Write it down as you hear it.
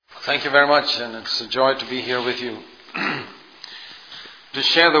Thank you very much, and it's a joy to be here with you to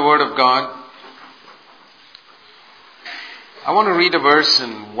share the Word of God. I want to read a verse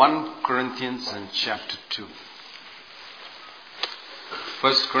in 1 Corinthians in chapter 2.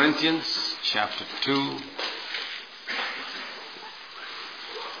 1 Corinthians chapter 2.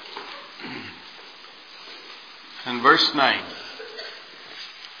 And verse 9.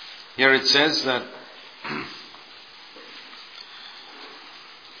 Here it says that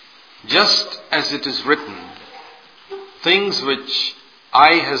just as it is written, things which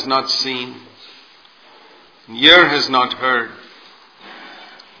eye has not seen, ear has not heard,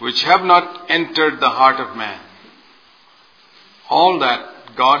 which have not entered the heart of man, all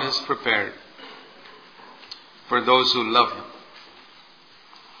that God has prepared for those who love Him.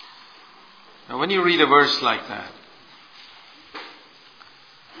 Now when you read a verse like that,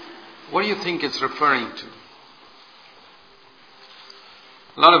 what do you think it's referring to?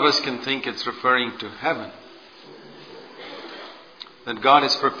 A lot of us can think it's referring to heaven. That God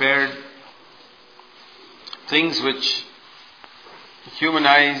has prepared things which human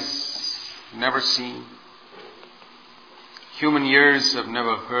eyes have never seen, human ears have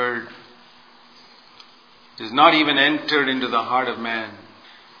never heard. It has not even entered into the heart of man.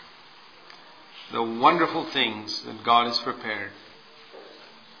 The wonderful things that God has prepared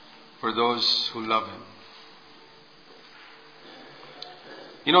for those who love Him.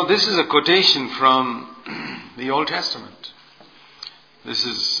 You know, this is a quotation from the Old Testament. This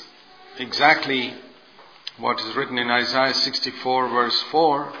is exactly what is written in Isaiah 64 verse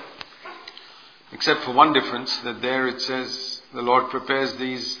 4, except for one difference, that there it says, the Lord prepares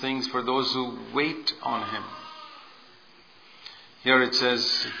these things for those who wait on Him. Here it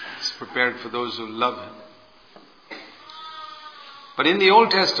says, it's prepared for those who love Him. But in the Old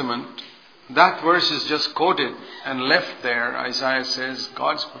Testament, that verse is just quoted and left there. Isaiah says,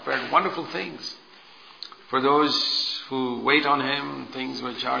 God's prepared wonderful things for those who wait on Him, things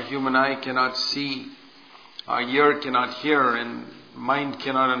which our human eye cannot see, our ear cannot hear, and mind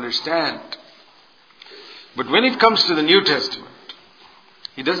cannot understand. But when it comes to the New Testament,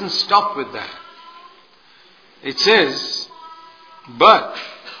 He doesn't stop with that. It says, but,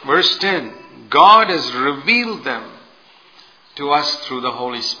 verse 10, God has revealed them to us through the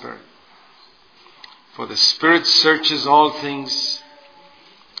Holy Spirit. For the Spirit searches all things,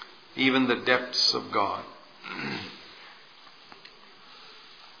 even the depths of God.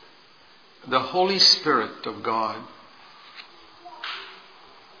 The Holy Spirit of God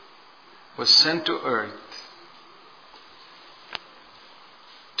was sent to earth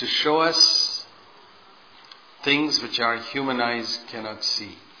to show us things which our human eyes cannot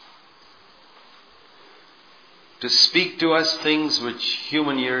see. To speak to us things which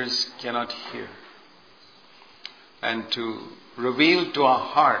human ears cannot hear. And to reveal to our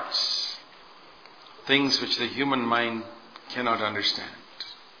hearts things which the human mind cannot understand.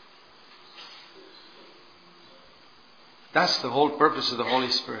 That's the whole purpose of the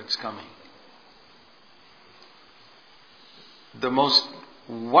Holy Spirit's coming. The most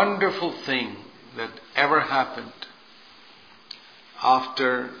wonderful thing that ever happened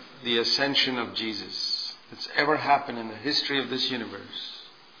after the ascension of Jesus, that's ever happened in the history of this universe,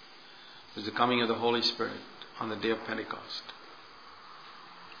 is the coming of the Holy Spirit on the day of Pentecost.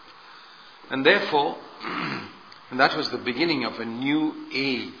 And therefore, and that was the beginning of a new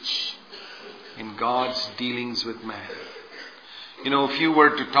age in God's dealings with man. You know, if you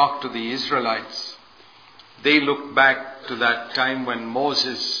were to talk to the Israelites, they look back to that time when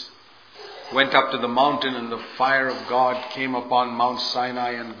Moses went up to the mountain and the fire of God came upon Mount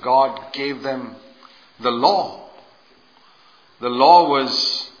Sinai and God gave them the law. The law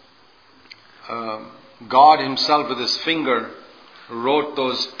was God Himself with His finger wrote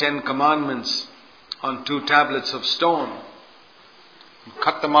those 10 commandments on 2 tablets of stone,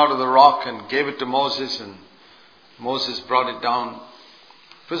 cut them out of the rock and gave it to Moses, and Moses brought it down.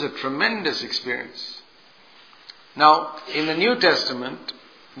 It was a tremendous experience. Now, in the New Testament,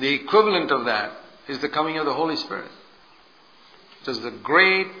 the equivalent of that is the coming of the Holy Spirit. That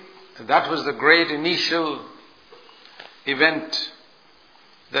was the great initial event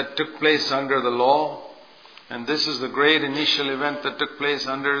that took place under the law. And this is the great initial event that took place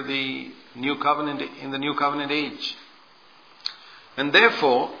under the New Covenant, in the New Covenant age. And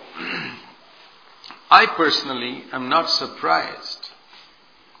therefore, I personally am not surprised,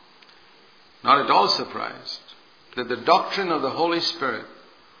 not at all surprised, that the doctrine of the Holy Spirit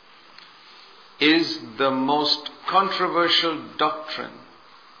is the most controversial doctrine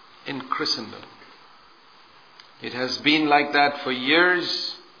in Christendom. It has been like that for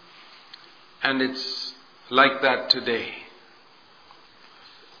years, and it's like that today.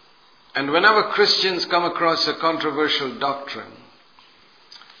 And whenever Christians come across a controversial doctrine,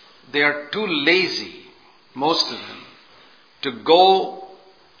 they are too lazy, most of them, to go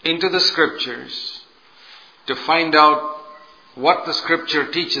into the scriptures to find out what the scripture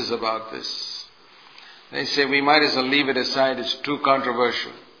teaches about this. They say, we might as well leave it aside, it's too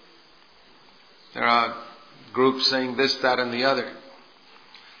controversial. There are groups saying this, that and the other.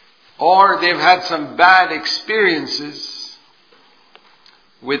 Or they've had some bad experiences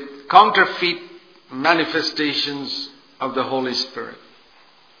with counterfeit manifestations of the Holy Spirit.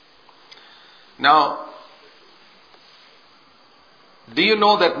 Now, do you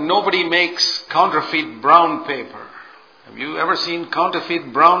know that nobody makes counterfeit brown paper? Have you ever seen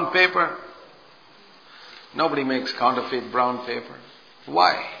counterfeit brown paper? Nobody makes counterfeit brown paper.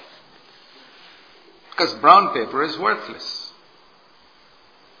 Why? Because brown paper is worthless.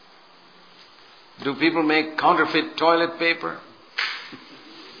 Do people make counterfeit toilet paper?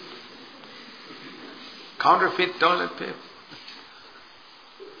 Counterfeit toilet paper.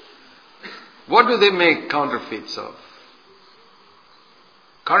 What do they make counterfeits of?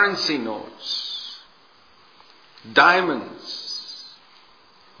 Currency notes, diamonds,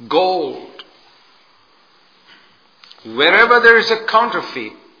 gold. Wherever there is a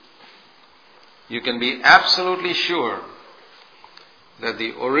counterfeit, you can be absolutely sure that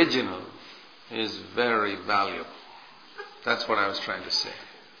the original is very valuable. That's what I was trying to say.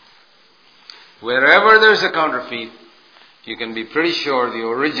 Wherever there's a counterfeit, you can be pretty sure the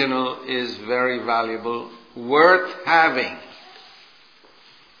original is very valuable, worth having.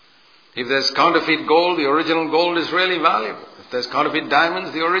 If there's counterfeit gold, the original gold is really valuable. If there's counterfeit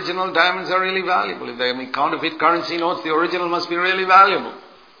diamonds, the original diamonds are really valuable. If there are counterfeit currency notes, the original must be really valuable.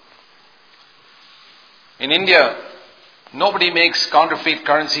 In India, nobody makes counterfeit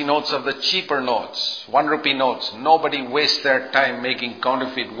currency notes of the cheaper notes, 1 rupee notes. Nobody wastes their time making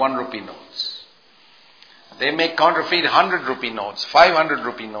counterfeit 1 rupee notes. They make counterfeit 100 rupee notes, 500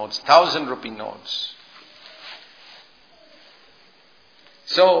 rupee notes, 1000 rupee notes.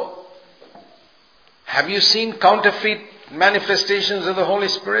 So, have you seen counterfeit manifestations of the Holy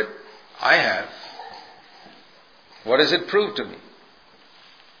Spirit? I have. What does it prove to me?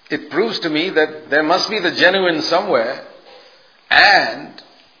 It proves to me that there must be the genuine somewhere, and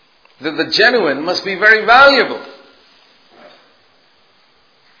that the genuine must be very valuable.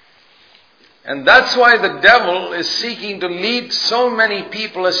 And that's why the devil is seeking to lead so many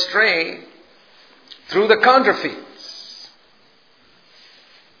people astray through the counterfeits.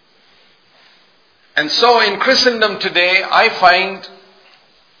 And so in Christendom today, I find,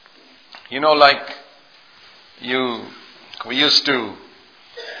 we used to,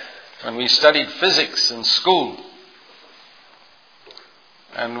 when we studied physics in school,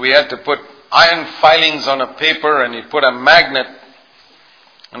 and we had to put iron filings on a paper and you put a magnet,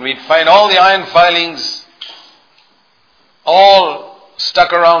 and we'd find all the iron filings all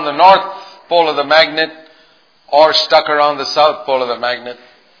stuck around the north pole of the magnet or stuck around the south pole of the magnet.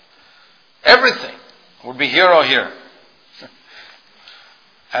 Everything would be here or here.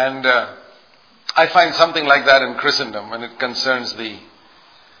 And I find something like that in Christendom when it concerns the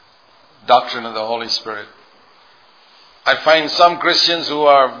doctrine of the Holy Spirit. I find some Christians who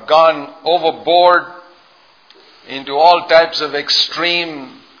have gone overboard into all types of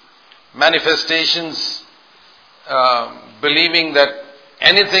extreme manifestations, believing that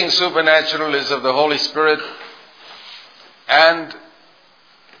anything supernatural is of the Holy Spirit. And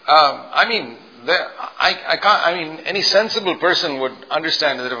any sensible person would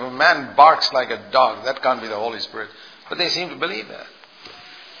understand that if a man barks like a dog, that can't be the Holy Spirit. But they seem to believe that.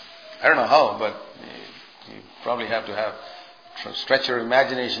 I don't know how, but you probably have to stretch your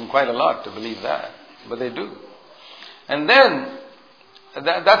imagination quite a lot to believe that. But they do. And then,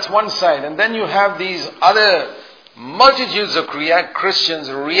 that's one side. And then you have these other multitudes of Christians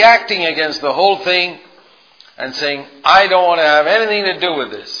reacting against the whole thing and saying, I don't want to have anything to do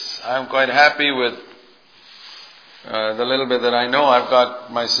with this. I'm quite happy with the little bit that I know. I've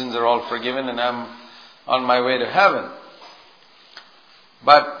got, my sins are all forgiven and I'm on my way to heaven.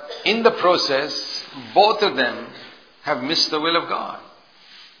 But in the process, both of them have missed the will of God.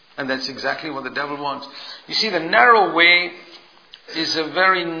 And that's exactly what the devil wants. You see, the narrow way is a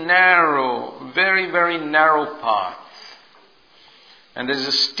very narrow, very, very narrow path. And there's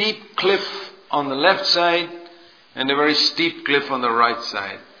a steep cliff on the left side and a very steep cliff on the right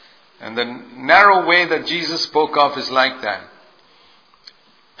side. And the narrow way that Jesus spoke of is like that.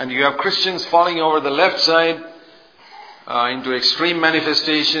 And you have Christians falling over the left side into extreme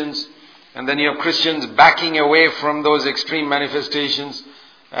manifestations. And then you have Christians backing away from those extreme manifestations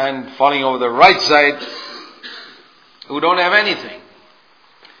and falling over the right side who don't have anything.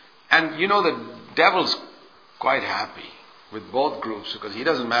 And you know, the devil's quite happy with both groups, because he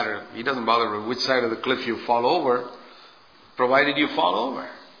doesn't bother with which side of the cliff you fall over, provided you fall over.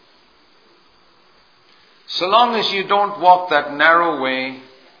 So long as you don't walk that narrow way,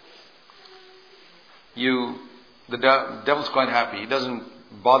 the devil's quite happy. He doesn't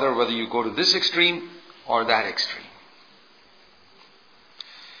bother whether you go to this extreme or that extreme.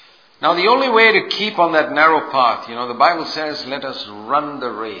 Now, the only way to keep on that narrow path, the Bible says, let us run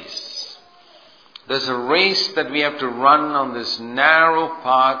the race. There's a race that we have to run on this narrow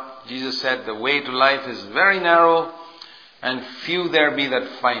path. Jesus said the way to life is very narrow, and few there be that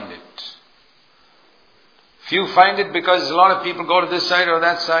find it. Few find it because a lot of people go to this side or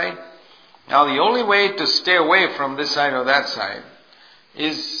that side. Now, the only way to stay away from this side or that side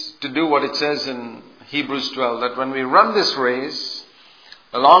is to do what it says in Hebrews 12, that when we run this race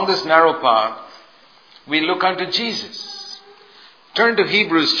along this narrow path, we look unto Jesus. Turn to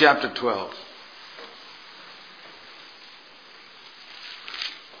Hebrews chapter 12.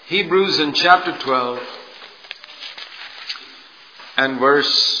 Hebrews in chapter 12 and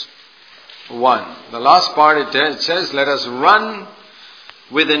verse 1. The last part it says, let us run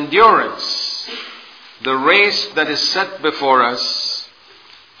with endurance the race that is set before us,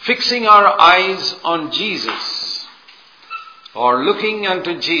 fixing our eyes on Jesus, or looking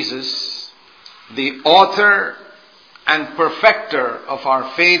unto Jesus, the author and perfecter of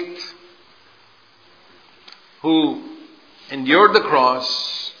our faith, who endured the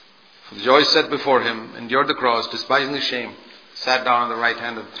cross, for the joy set before him, endured the cross, despising the shame, sat down on the right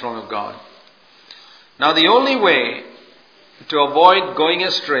hand of the throne of God. Now, the only way to avoid going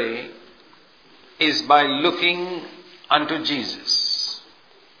astray is by looking unto Jesus.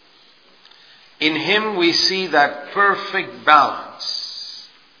 In him we see that perfect balance.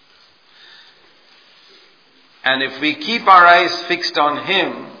 And if we keep our eyes fixed on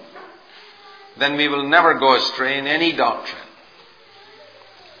him, then we will never go astray in any doctrine.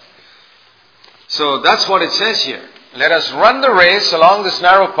 So that's what it says here. Let us run the race along this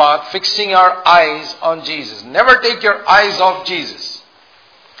narrow path, fixing our eyes on Jesus. Never take your eyes off Jesus.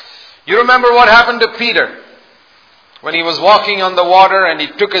 You remember what happened to Peter when he was walking on the water and he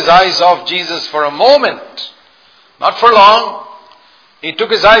took his eyes off Jesus for a moment. Not for long. He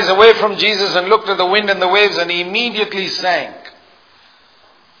took his eyes away from Jesus and looked at the wind and the waves, and he immediately sank.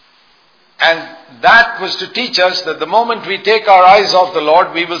 And that was to teach us that the moment we take our eyes off the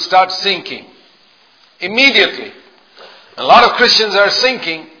Lord, we will start sinking. Immediately. A lot of Christians are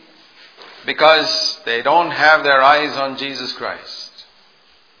sinking because they don't have their eyes on Jesus Christ.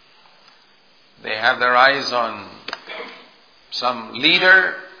 They have their eyes on some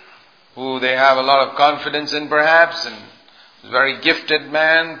leader who they have a lot of confidence in, perhaps, and a very gifted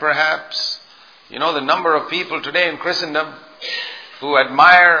man, perhaps. You know, the number of people today in Christendom who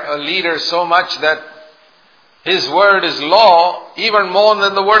admire a leader so much that his word is law even more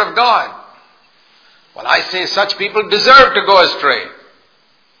than the word of God. Well, I say such people deserve to go astray.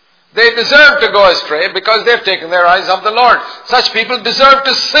 They deserve to go astray because they've taken their eyes off the Lord. Such people deserve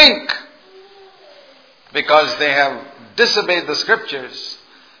to sink because they have disobeyed the Scriptures,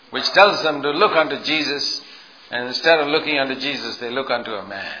 which tells them to look unto Jesus, and instead of looking unto Jesus, they look unto a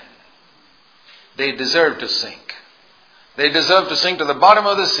man. They deserve to sink. They deserve to sink to the bottom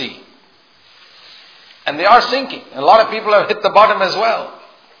of the sea. And they are sinking. A lot of people have hit the bottom as well.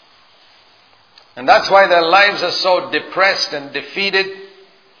 And that's why their lives are so depressed and defeated.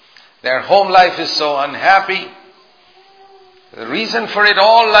 Their home life is so unhappy. The reason for it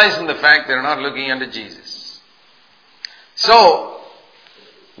all lies in the fact they're not looking unto Jesus. So,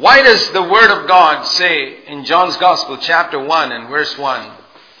 why does the Word of God say in John's Gospel, chapter 1 and verse 1,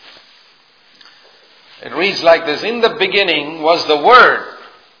 it reads like this: in the beginning was the Word,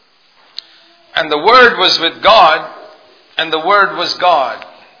 and the Word was with God, and the Word was God.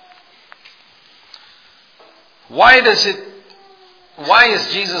 Why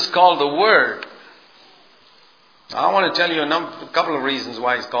is Jesus called the Word? I want to tell you a couple of reasons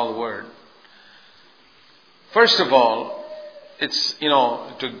why he's called the Word. First of all, it's,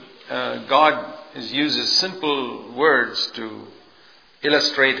 God uses simple words to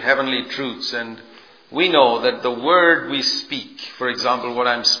illustrate heavenly truths, and we know that the word we speak, for example, what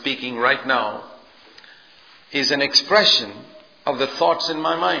I'm speaking right now, is an expression of the thoughts in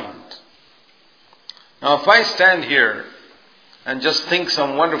my mind. Now, if I stand here and just think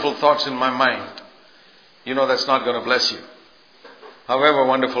some wonderful thoughts in my mind, that's not going to bless you, however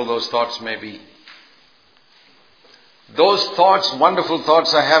wonderful those thoughts may be. Those thoughts, wonderful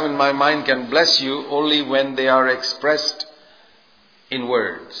thoughts I have in my mind, can bless you only when they are expressed in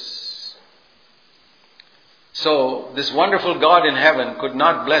words. So, this wonderful God in heaven could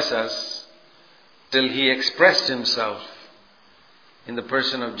not bless us till He expressed Himself in the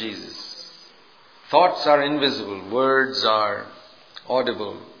person of Jesus. Thoughts are invisible, words are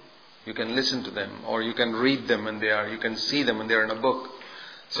audible. You can listen to them, or you can read them and you can see them and they are in a book.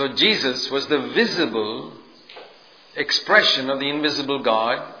 So Jesus was the visible expression of the invisible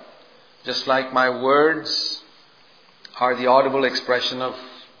God, just like my words are the audible expression of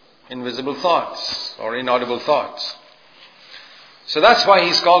invisible thoughts or inaudible thoughts. So that's why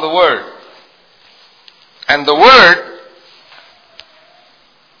He's called the Word. And the Word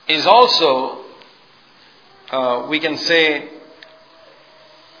is also, we can say,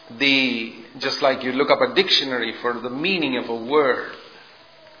 just like you look up a dictionary for the meaning of a word.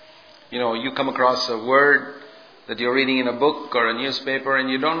 You come across a word that you're reading in a book or a newspaper and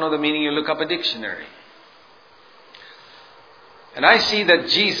you don't know the meaning, you look up a dictionary. And I see that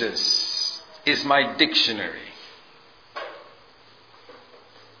Jesus is my dictionary.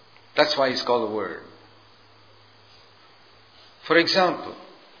 That's why He's called the Word. For example,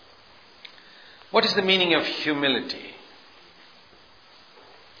 what is the meaning of humility?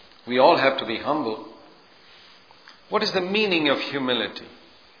 We all have to be humble. What is the meaning of humility?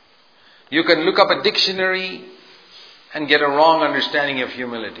 You can look up a dictionary and get a wrong understanding of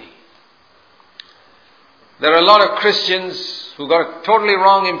humility. There are a lot of Christians who got a totally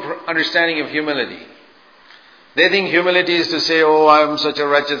wrong understanding of humility. They think humility is to say, oh, I'm such a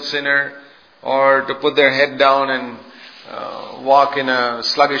wretched sinner, or to put their head down and walk in a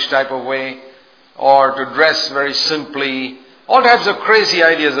sluggish type of way, or to dress very simply. All types of crazy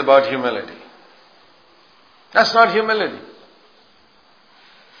ideas about humility. That's not humility.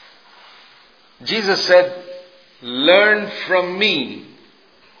 Jesus said, learn from me,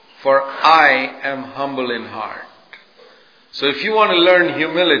 for I am humble in heart. So if you want to learn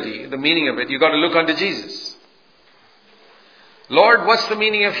humility, the meaning of it, you've got to look unto Jesus. Lord, what's the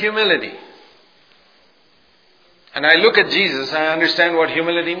meaning of humility? And I look at Jesus, I understand what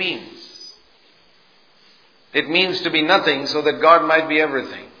humility means. It means to be nothing so that God might be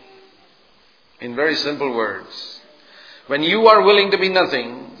everything. In very simple words. When you are willing to be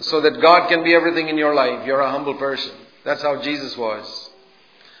nothing so that God can be everything in your life, you're a humble person. That's how Jesus was.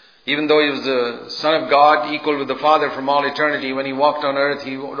 Even though He was the Son of God, equal with the Father from all eternity, when He walked on earth,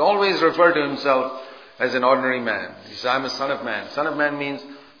 He would always refer to Himself as an ordinary man. He said, I'm a son of man. Son of man means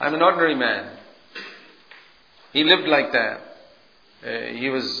I'm an ordinary man. He lived like that. He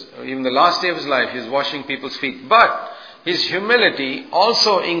was, even the last day of His life, He was washing people's feet. But His humility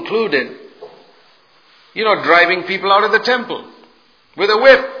also included, driving people out of the temple with a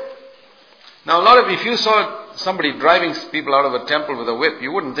whip. Now if you saw somebody driving people out of a temple with a whip,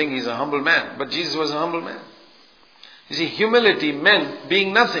 you wouldn't think he's a humble man. But Jesus was a humble man. You see, humility meant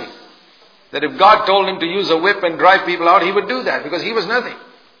being nothing. That if God told Him to use a whip and drive people out, He would do that because He was nothing.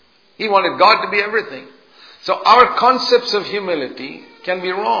 He wanted God to be everything. So our concepts of humility can be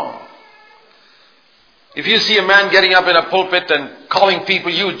wrong. If you see a man getting up in a pulpit and calling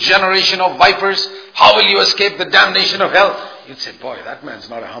people, you generation of vipers, how will you escape the damnation of hell? You'd say, boy, that man's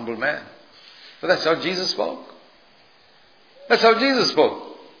not a humble man. But that's how Jesus spoke. That's how Jesus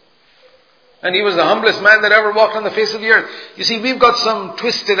spoke. And He was the humblest man that ever walked on the face of the earth. You see, we've got some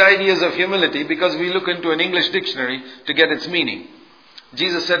twisted ideas of humility because we look into an English dictionary to get its meaning.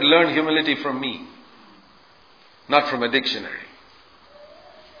 Jesus said, learn humility from me. Not from a dictionary.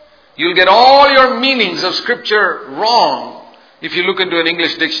 You'll get all your meanings of Scripture wrong if you look into an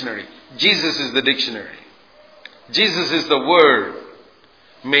English dictionary. Jesus is the dictionary. Jesus is the Word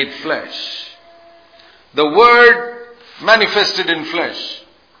made flesh. The Word manifested in flesh.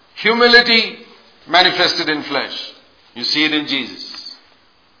 Humility manifested in flesh. You see it in Jesus.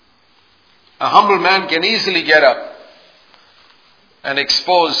 A humble man can easily get up and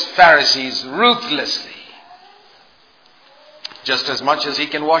expose Pharisees ruthlessly. Just as much as he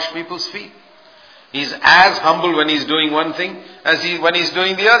can wash people's feet. He's as humble when he's doing one thing as when he's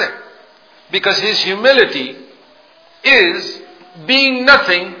doing the other. Because his humility is being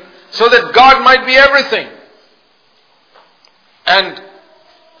nothing so that God might be everything. And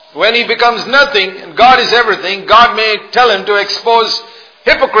when he becomes nothing and God is everything, God may tell him to expose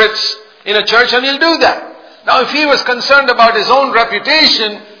hypocrites in a church and he'll do that. Now if he was concerned about his own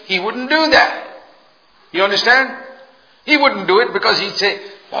reputation, he wouldn't do that. You understand? He wouldn't do it because he'd say,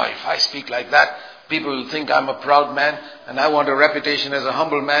 boy, if I speak like that, people will think I'm a proud man and I want a reputation as a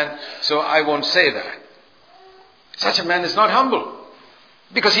humble man, so I won't say that. Such a man is not humble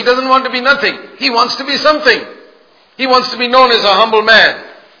because he doesn't want to be nothing. He wants to be something. He wants to be known as a humble man.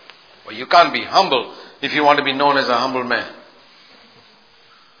 Well, you can't be humble if you want to be known as a humble man.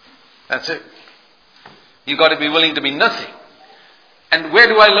 That's it. You got to be willing to be nothing. And where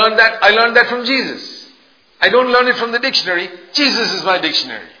do I learn that? I learned that from Jesus. I don't learn it from the dictionary. Jesus is my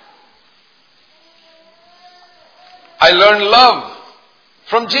dictionary. I learn love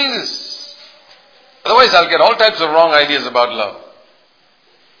from Jesus. Otherwise I'll get all types of wrong ideas about love.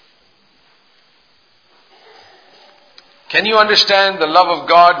 Can you understand the love of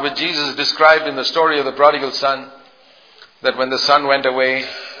God which Jesus described in the story of the prodigal son? That when the son went away,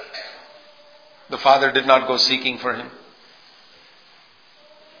 the father did not go seeking for him.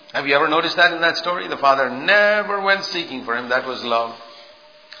 Have you ever noticed that in that story? The father never went seeking for him. That was love.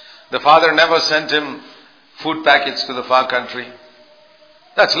 The father never sent him food packets to the far country.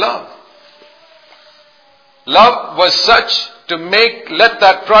 That's love. Love was such to let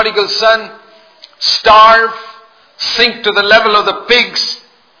that prodigal son starve, sink to the level of the pigs.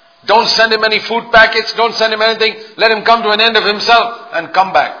 Don't send him any food packets. Don't send him anything. Let him come to an end of himself and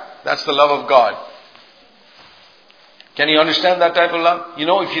come back. That's the love of God. Can you understand that type of love? You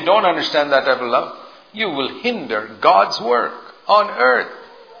know, if you don't understand that type of love, you will hinder God's work on earth.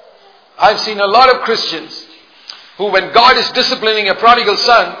 I've seen a lot of Christians who, when God is disciplining a prodigal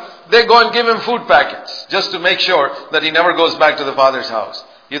son, they go and give him food packets just to make sure that he never goes back to the father's house.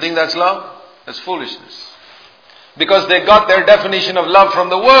 You think that's love? That's foolishness. Because they got their definition of love from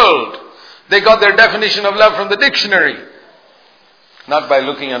the world. They got their definition of love from the dictionary. Not by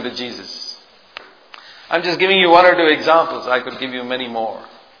looking unto Jesus. I'm just giving you one or two examples. I could give you many more.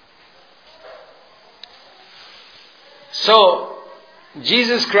 So,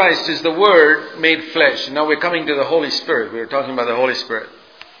 Jesus Christ is the Word made flesh. Now we're coming to the Holy Spirit. We're talking about the Holy Spirit.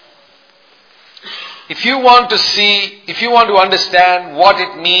 If you want to understand what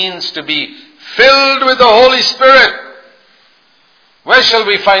it means to be filled with the Holy Spirit, where shall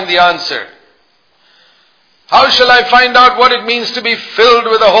we find the answer? How shall I find out what it means to be filled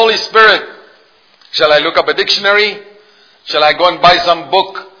with the Holy Spirit? Shall I look up a dictionary? Shall I go and buy some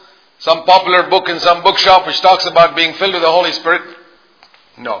book, some popular book in some bookshop which talks about being filled with the Holy Spirit?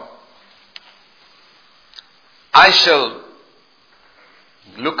 No. I shall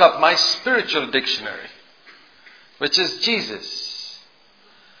look up my spiritual dictionary, which is Jesus.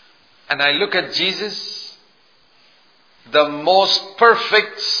 And I look at Jesus, the most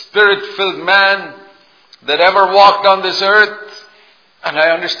perfect Spirit-filled man that ever walked on this earth, and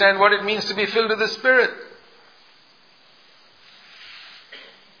I understand what it means to be filled with the Spirit.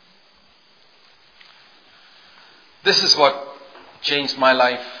 This is what changed my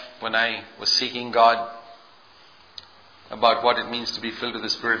life when I was seeking God about what it means to be filled with the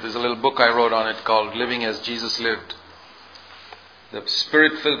Spirit. There's a little book I wrote on it called Living as Jesus Lived. The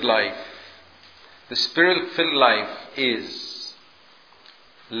Spirit-filled life. The Spirit-filled life is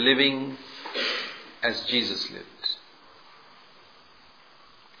living as Jesus lived.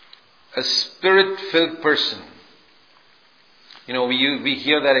 A Spirit-filled person. You know, we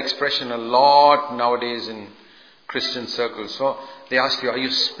hear that expression a lot nowadays in Christian circles. So they ask you, are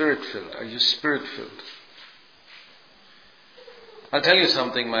you Spirit-filled? Are you Spirit-filled? I'll tell you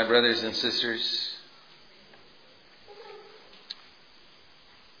something, my brothers and sisters.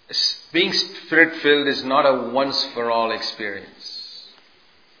 Being Spirit-filled is not a once-for-all experience.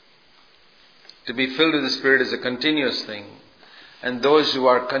 To be filled with the Spirit is a continuous thing. And those who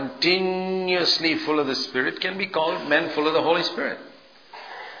are continuously full of the Spirit can be called men full of the Holy Spirit.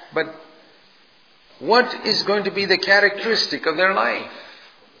 But what is going to be the characteristic of their life?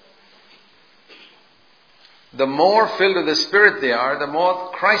 The more filled with the Spirit they are, the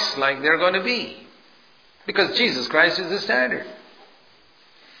more Christ-like they're going to be. Because Jesus Christ is the standard.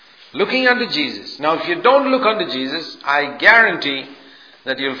 Looking unto Jesus. Now if you don't look unto Jesus, I guarantee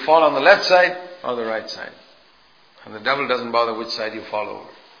that you'll fall on the left side or the right side. And the devil doesn't bother which side you fall over.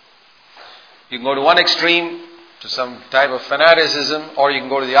 You can go to one extreme, to some type of fanaticism, or you can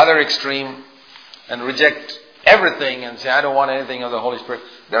go to the other extreme and reject everything and say, I don't want anything of the Holy Spirit.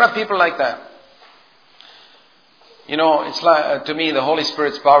 There are people like that. You know, it's like, to me, the Holy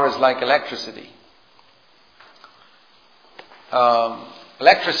Spirit's power is like electricity.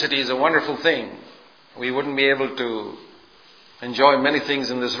 Electricity is a wonderful thing. We wouldn't be able to enjoy many things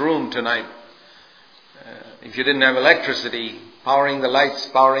in this room tonight if you didn't have electricity, powering the lights,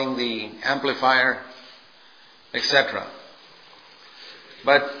 powering the amplifier, etc.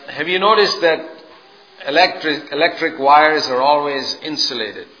 But have you noticed that electric wires are always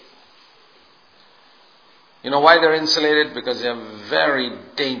insulated? You know why they're insulated? Because they're very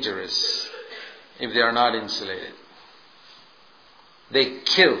dangerous if they are not insulated. They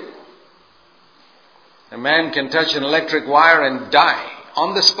kill. A man can touch an electric wire and die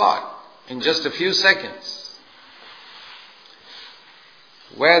on the spot in just a few seconds.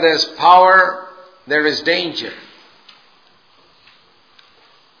 Where there's there is danger.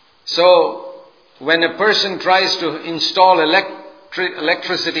 So, when a person tries to install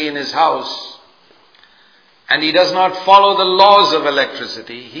electricity in his house, and he does not follow the laws of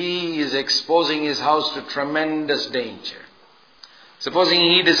electricity, he is exposing his house to tremendous danger. Supposing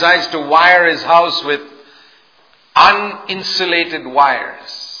he decides to wire his house with uninsulated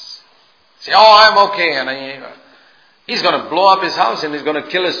wires. Say, I'm okay. And he's going to blow up his house and he's going to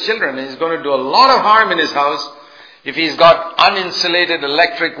kill his children. And he's going to do a lot of harm in his house if he's got uninsulated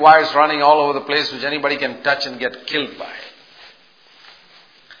electric wires running all over the place which anybody can touch and get killed by.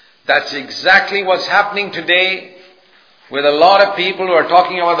 That's exactly what's happening today with a lot of people who are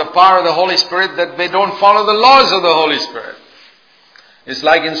talking about the power of the Holy Spirit, that they don't follow the laws of the Holy Spirit. It's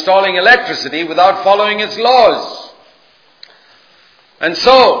like installing electricity without following its laws. And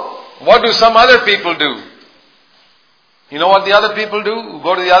so, what do some other people do? You know what the other people do? Who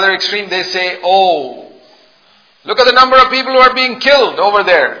go to the other extreme, they say, look at the number of people who are being killed over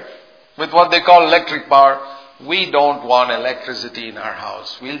there with what they call electric power. We don't want electricity in our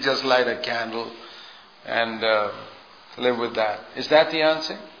house. We'll just light a candle and live with that. Is that the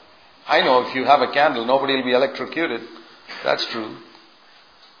answer? I know if you have a candle, nobody will be electrocuted. That's true.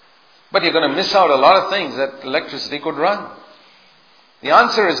 But you're going to miss out a lot of things that electricity could run. The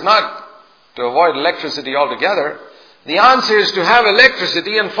answer is not to avoid electricity altogether. The answer is to have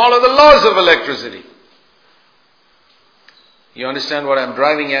electricity and follow the laws of electricity. You understand what I'm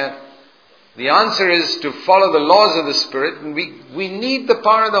driving at? The answer is to follow the laws of the Spirit, and we need the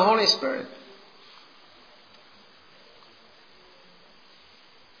power of the Holy Spirit.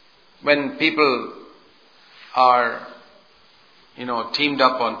 When people are teamed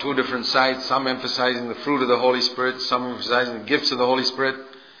up on two different sides, some emphasizing the fruit of the Holy Spirit, some emphasizing the gifts of the Holy Spirit,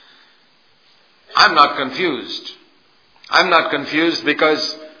 I'm not confused. I'm not confused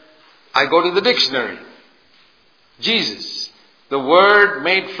because I go to the dictionary. Jesus, the Word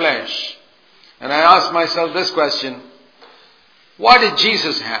made flesh. And I ask myself this question, what did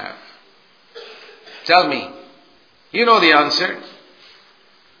Jesus have? Tell me. You know the answer.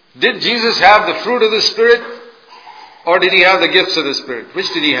 Did Jesus have the fruit of the Spirit? Or did he have the gifts of the Spirit?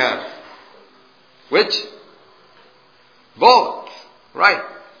 Which did he have? Which? Both. Right.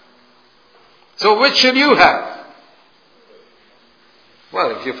 So which should you have?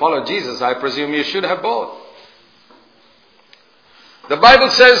 Well, if you follow Jesus, I presume you should have both. The Bible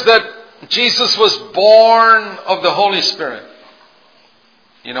says that Jesus was born of the Holy Spirit.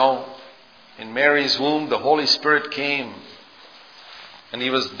 In Mary's womb, the Holy Spirit came. And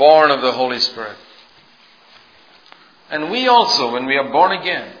he was born of the Holy Spirit. And we also, when we are born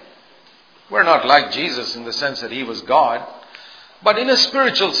again, we're not like Jesus in the sense that he was God, but in a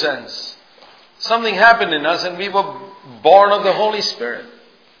spiritual sense. Something happened in us and we were born of the Holy Spirit.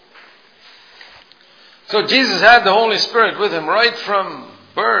 So Jesus had the Holy Spirit with him right from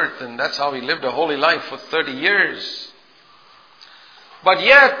birth, and that's how he lived a holy life for 30 years. But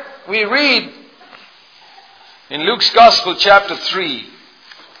yet, we read in Luke's Gospel chapter 3,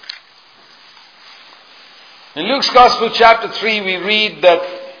 in Luke's Gospel chapter 3, we read that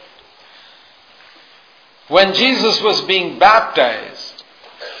when Jesus was being baptized,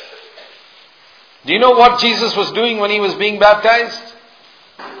 do you know what Jesus was doing when he was being baptized?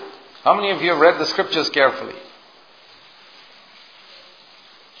 How many of you have read the scriptures carefully?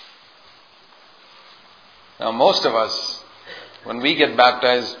 Now, most of us, when we get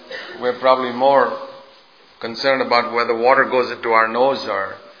baptized, we're probably more concerned about whether water goes into our nose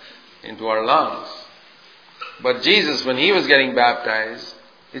or into our lungs. But Jesus, when he was getting baptized,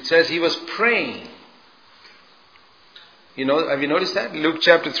 it says he was praying. Have you noticed that? Luke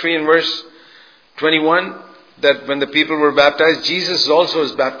chapter 3 and verse 21, that when the people were baptized, Jesus also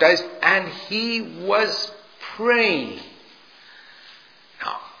was baptized and he was praying.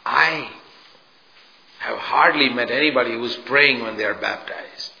 Now, I have hardly met anybody who's praying when they are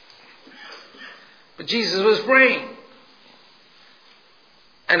baptized. But Jesus was praying.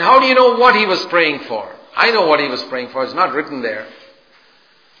 And how do you know what he was praying for? I know what he was praying for. It's not written there.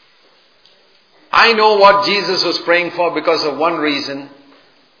 I know what Jesus was praying for because of one reason,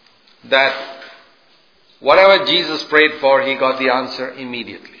 that whatever Jesus prayed for, he got the answer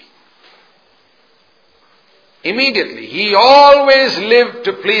immediately. Immediately. He always lived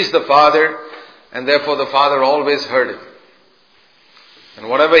to please the Father, and therefore the Father always heard him. And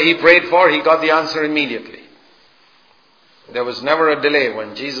whatever he prayed for, he got the answer immediately. There was never a delay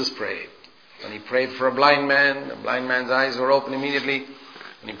when Jesus prayed. When he prayed for a blind man, the blind man's eyes were open immediately.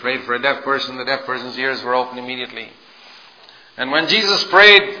 When he prayed for a deaf person, the deaf person's ears were open immediately. And when Jesus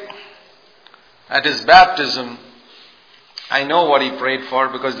prayed at his baptism, I know what he prayed for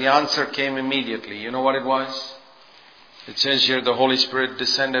because the answer came immediately. You know what it was? It says here, the Holy Spirit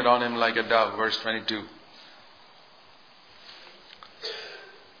descended on him like a dove, verse 22.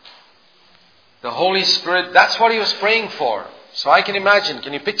 The Holy Spirit, that's what he was praying for. So I can imagine,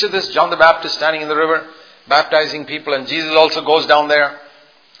 can you picture this? John the Baptist standing in the river, baptizing people, and Jesus also goes down there.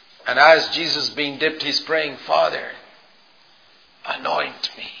 And as Jesus is being dipped, he's praying, Father,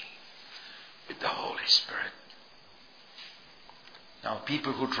 anoint me with the Holy Spirit. Now,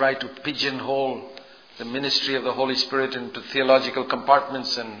 people who try to pigeonhole the ministry of the Holy Spirit into theological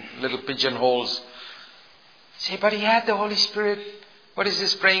compartments and little pigeonholes say, but he had the Holy Spirit. What is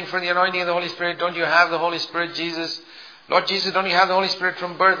this praying for the anointing of the Holy Spirit? Don't you have the Holy Spirit, Jesus? Lord Jesus, don't you have the Holy Spirit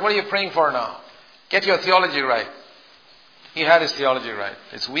from birth? What are you praying for now? Get your theology right. He had his theology right.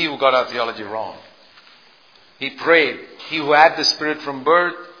 It's we who got our theology wrong. He prayed. He who had the Spirit from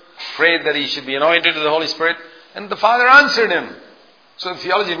birth prayed that he should be anointed with the Holy Spirit, and the Father answered him. So the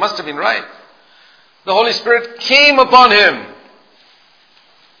theology must have been right. The Holy Spirit came upon him.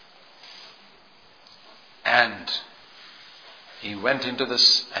 And he went into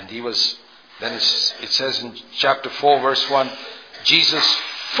this, and he was, then it says in chapter 4 verse 1, Jesus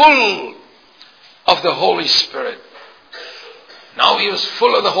full of the Holy Spirit. Now he was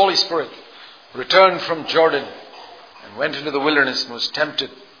full of the Holy Spirit, returned from Jordan and went into the wilderness and was tempted.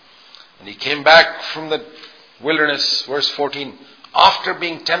 And he came back from the wilderness, verse 14, after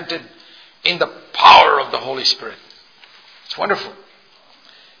being tempted in the power of the Holy Spirit. It's wonderful.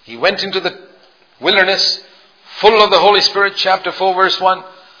 He went into the wilderness full of the Holy Spirit, chapter 4 verse 1,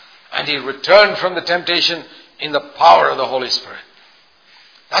 and he returned from the temptation in the power of the Holy Spirit.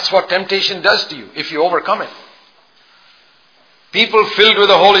 That's what temptation does to you if you overcome it. People filled with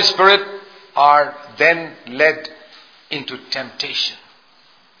the Holy Spirit are then led into temptation,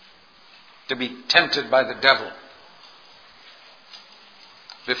 to be tempted by the devil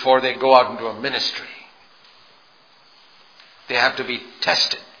before they go out into a ministry. They have to be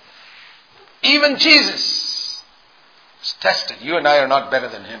tested. Even Jesus is tested. You and I are not better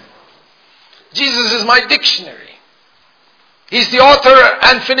than him. Jesus is my dictionary. He's the author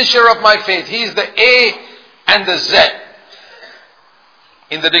and finisher of my faith. He's the A and the Z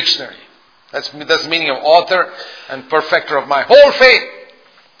in the dictionary. That's the meaning of author and perfecter of my whole faith.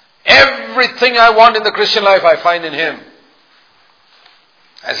 Everything I want in the Christian life I find in him.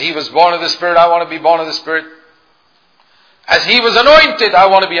 As he was born of the Spirit, I want to be born of the Spirit. As he was anointed, I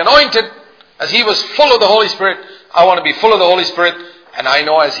want to be anointed. As he was full of the Holy Spirit, I want to be full of the Holy Spirit. And I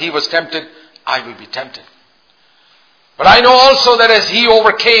know as he was tempted, I will be tempted. But I know also that as he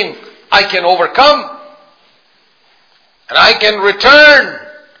overcame, I can overcome. And I can return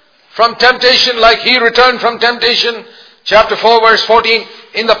from temptation like he returned from temptation. Chapter 4 verse 14,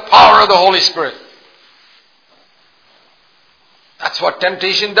 in the power of the Holy Spirit. That's what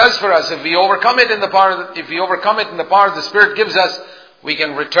temptation does for us. If we overcome it in the power of the Spirit gives us, we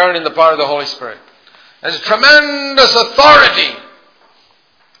can return in the power of the Holy Spirit. There's tremendous authority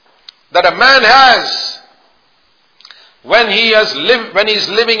that a man has when he's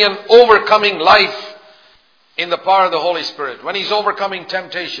living an overcoming life in the power of the Holy Spirit, when he's overcoming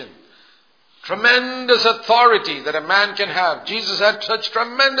temptation. Tremendous authority that a man can have. Jesus had such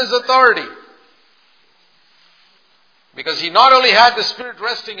tremendous authority because he not only had the Spirit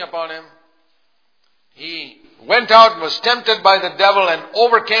resting upon him, he went out and was tempted by the devil and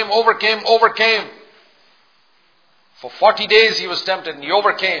overcame. For 40 days he was tempted and he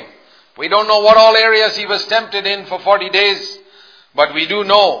overcame. We don't know what all areas he was tempted in for 40 days, but we do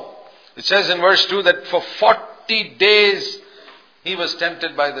know. It says in verse 2 that for 40 days he was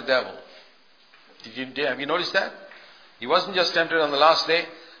tempted by the devil. Have you noticed that? He wasn't just tempted on the last day.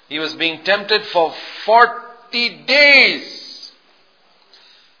 He was being tempted for 40 days.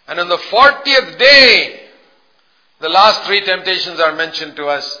 And on the 40th day, the last 3 temptations are mentioned to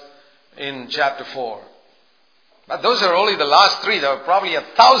us in chapter 4. But those are only the last 3. There were probably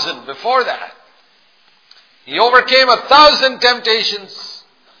 1,000 before that. He overcame 1,000 temptations.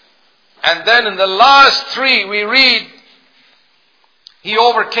 And then in the last 3 we read, he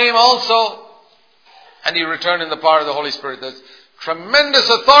overcame also and he returned in the power of the Holy Spirit. There's tremendous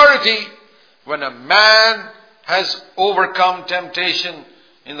authority when a man has overcome temptation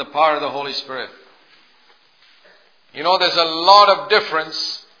in the power of the Holy Spirit. You know, there's a lot of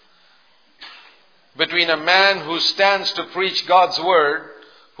difference between a man who stands to preach God's word,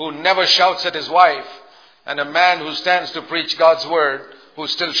 who never shouts at his wife, and a man who stands to preach God's word, who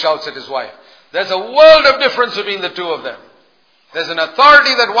still shouts at his wife. There's a world of difference between the two of them. There's an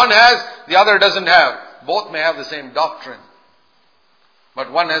authority that one has, the other doesn't have. Both may have the same doctrine,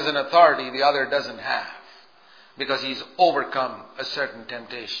 but one has an authority the other doesn't have. because he's overcome a certain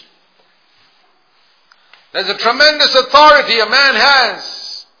temptation. There's a tremendous authority a man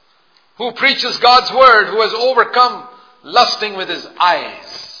has who preaches God's word, who has overcome lusting with his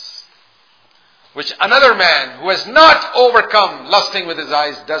eyes, which another man who has not overcome lusting with his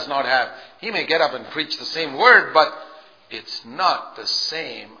eyes does not have. He may get up and preach the same word, but it's not the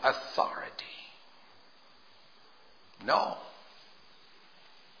same authority. No.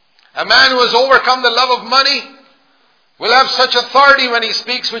 A man who has overcome the love of money will have such authority when he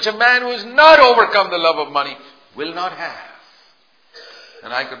speaks, which a man who has not overcome the love of money will not have.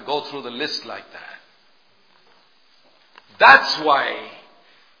 And I could go through the list like that. That's why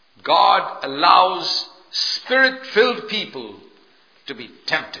God allows Spirit-filled people to be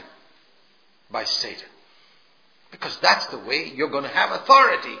tempted by Satan. Because that's the way you're going to have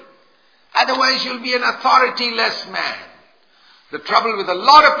authority. Otherwise you'll be an authority-less man. The trouble with a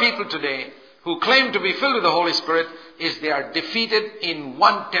lot of people today who claim to be filled with the Holy Spirit is they are defeated in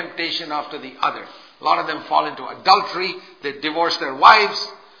one temptation after the other. A lot of them fall into adultery, they divorce their wives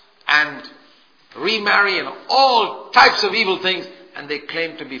and remarry and all types of evil things, and they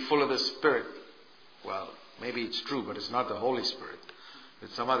claim to be full of the Spirit. Well, maybe it's true, but it's not the Holy Spirit.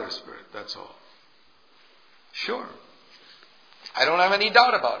 It's some other spirit, that's all. Sure. I don't have any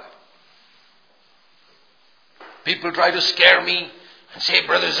doubt about it. People try to scare me and say,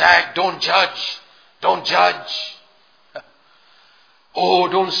 Brother Zach, don't judge. Don't judge. Oh,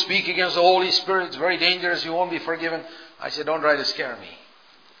 don't speak against the Holy Spirit. It's very dangerous. You won't be forgiven. I said, don't try to scare me.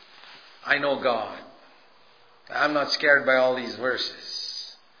 I know God. I'm not scared by all these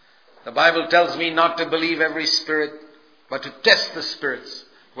verses. The Bible tells me not to believe every spirit, but to test the spirits,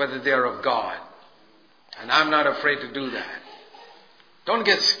 whether they are of God. And I'm not afraid to do that. Don't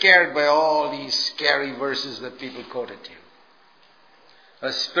get scared by all these scary verses that people quote at you.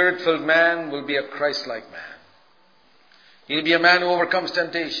 A Spirit-filled man will be a Christ-like man. He'll be a man who overcomes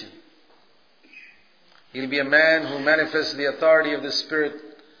temptation. He'll be a man who manifests the authority of the Spirit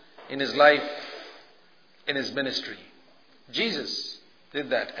in his life, in his ministry. Jesus did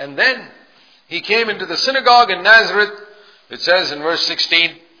that. And then he came into the synagogue in Nazareth, it says in verse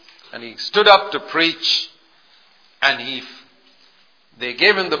 16, and he stood up to preach, and they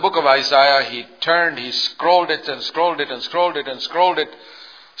gave him the book of Isaiah. He turned, he scrolled it and scrolled it and scrolled it and scrolled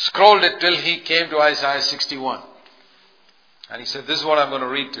it till he came to Isaiah 61. And he said, this is what I'm going to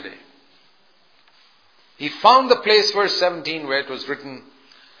read today. He found the place, verse 17, where it was written,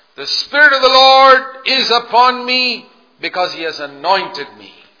 the Spirit of the Lord is upon me because He has anointed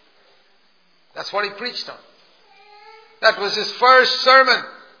me. That's what he preached on. That was his first sermon.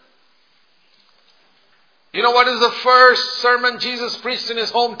 You know what is the first sermon Jesus preached in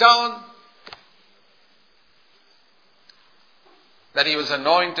his hometown? That he was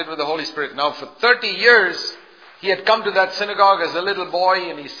anointed with the Holy Spirit. Now for 30 years, he had come to that synagogue as a little boy,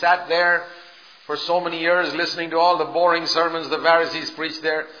 and he sat there for so many years listening to all the boring sermons the Pharisees preached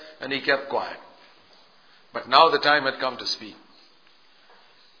there, and he kept quiet. But now the time had come to speak.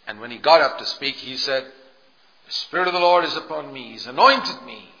 And when he got up to speak, he said, the Spirit of the Lord is upon me. He's anointed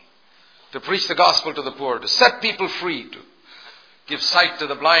me to preach the gospel to the poor, to set people free, to give sight to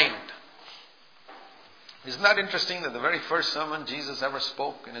the blind. Isn't that interesting that the very first sermon Jesus ever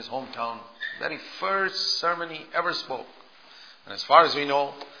spoke in his hometown, the very first sermon he ever spoke, and as far as we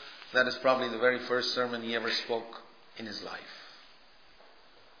know, that is probably the very first sermon he ever spoke in his life.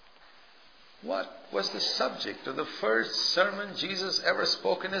 What was the subject of the first sermon Jesus ever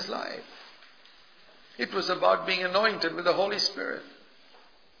spoke in his life? It was about being anointed with the Holy Spirit.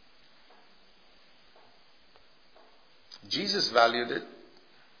 Jesus valued it.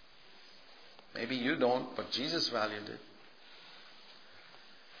 Maybe you don't, but Jesus valued it.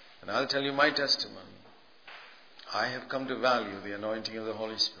 And I'll tell you my testimony. I have come to value the anointing of the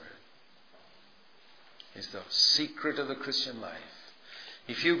Holy Spirit. It's the secret of the Christian life.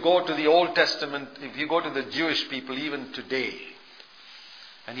 If you go to the Old Testament, if you go to the Jewish people even today,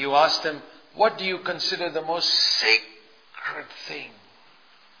 and you ask them, what do you consider the most sacred thing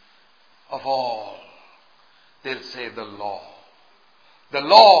of all? They'll say the law. The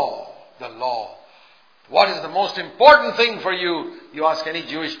law. The law. What is the most important thing for you? You ask any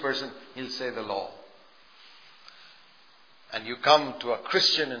Jewish person, he'll say the law. And you come to a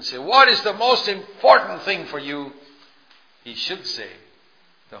Christian and say, what is the most important thing for you? He should say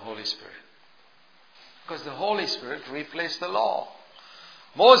the Holy Spirit. Because the Holy Spirit replaced the law.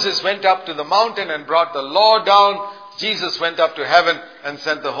 Moses went up to the mountain and brought the law down. Jesus went up to heaven and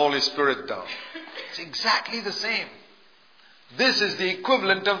sent the Holy Spirit down. It's exactly the same. This is the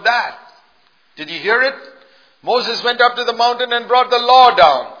equivalent of that. Did you hear it? Moses went up to the mountain and brought the law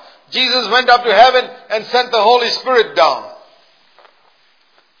down. Jesus went up to heaven and sent the Holy Spirit down.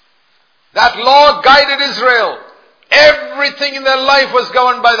 That law guided Israel. Everything in their life was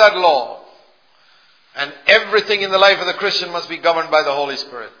governed by that law. And everything in the life of the Christian must be governed by the Holy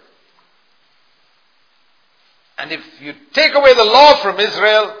Spirit. And if you take away the law from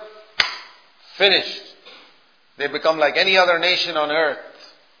Israel, finished. They become like any other nation on earth.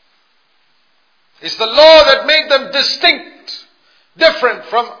 It's the law that made them distinct, different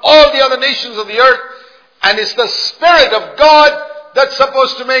from all the other nations of the earth. And it's the Spirit of God that's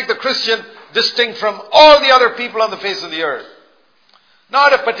supposed to make the Christian distinct from all the other people on the face of the earth.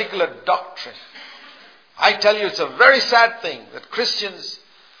 Not a particular doctrine. I tell you, it's a very sad thing that Christians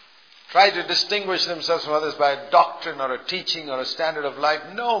try to distinguish themselves from others by a doctrine or a teaching or a standard of life.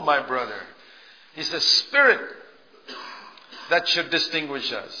 No, my brother. It's the Spirit that should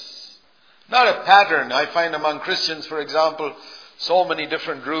distinguish us. Not a pattern. I find among Christians, for example, so many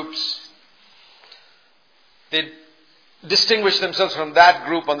different groups. They distinguish themselves from that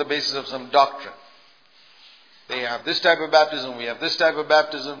group on the basis of some doctrine. They have this type of baptism, we have this type of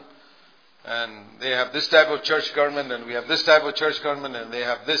baptism, and they have this type of church government, and we have this type of church government, and they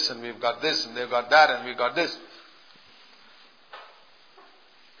have this, and we've got this, and they've got that, and we've got this.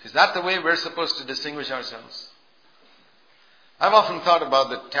 Is that the way we're supposed to distinguish ourselves? I've often thought about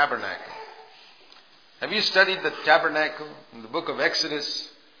the tabernacle. Have you studied the tabernacle? In the book of Exodus,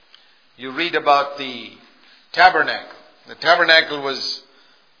 you read about the tabernacle. The tabernacle was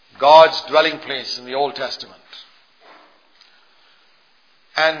God's dwelling place in the Old Testament.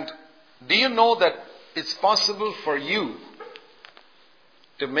 And do you know that it's possible for you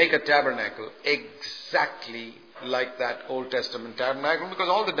to make a tabernacle exactly like that Old Testament tabernacle? Because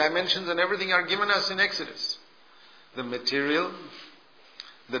all the dimensions and everything are given us in Exodus. The material,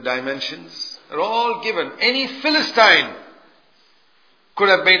 the dimensions are all given. Any Philistine could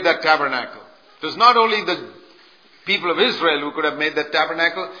have made that tabernacle. It was not only the people of Israel who could have made that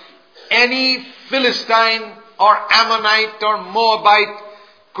tabernacle. Any Philistine or Ammonite or Moabite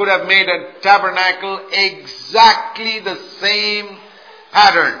could have made a tabernacle exactly the same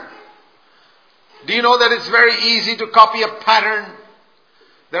pattern. Do you know that it's very easy to copy a pattern?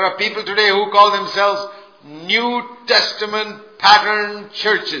 There are people today who call themselves New Testament pattern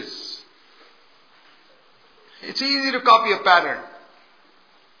churches. It's easy to copy a pattern.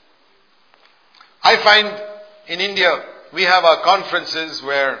 I find in India, we have our conferences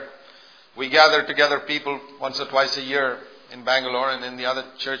where we gather together people once or twice a year in Bangalore and in the other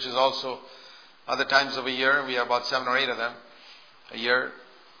churches also. Other times of a year, we have about 7 or 8 of them a year.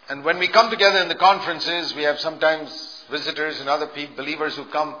 And when we come together in the conferences, we have sometimes visitors and other people, believers who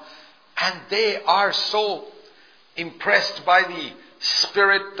come, and they are so impressed by the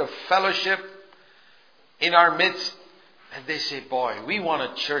spirit of fellowship in our midst. And they say, boy, we want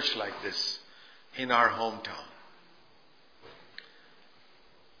a church like this in our hometown.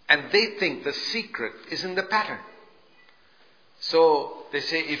 And they think the secret is in the pattern. So they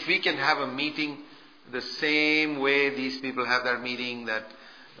say, if we can have a meeting the same way these people have their meeting, that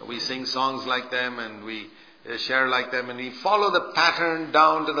we sing songs like them and we share like them and we follow the pattern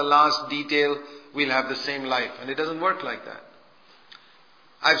down to the last detail, we'll have the same life. And it doesn't work like that.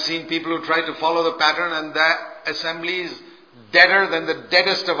 I've seen people who try to follow the pattern, and that assembly is deader than the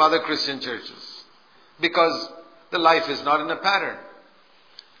deadest of other Christian churches. Because the life is not in a pattern.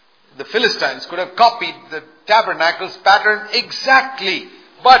 The Philistines could have copied the tabernacle's pattern exactly.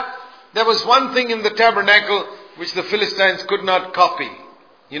 But there was one thing in the tabernacle which the Philistines could not copy.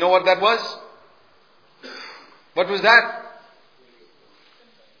 You know what that was? What was that?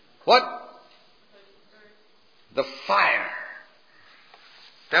 What? The fire.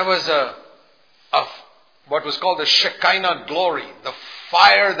 There was what was called the Shekinah glory. The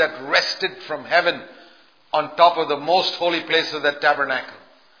fire that rested from heaven on top of the most holy place of that tabernacle.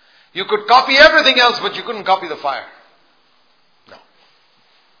 You could copy everything else, but you couldn't copy the fire. No.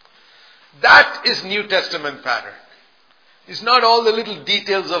 That is New Testament pattern. It's not all the little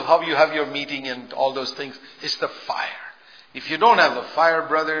details of how you have your meeting and all those things. It's the fire. If you don't have the fire,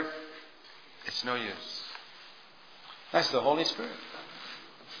 brother, it's no use. That's the Holy Spirit.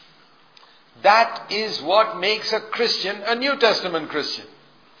 That is what makes a Christian a New Testament Christian.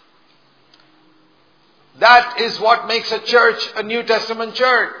 That is what makes a church a New Testament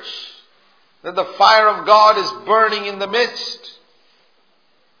church. That the fire of God is burning in the midst,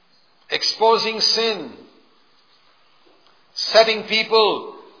 exposing sin, setting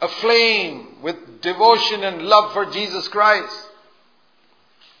people aflame with devotion and love for Jesus Christ.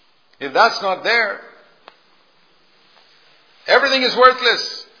 If that's not there, everything is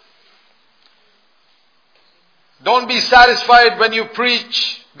worthless. Don't be satisfied when you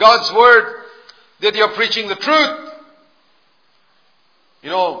preach God's word, that you're preaching the truth.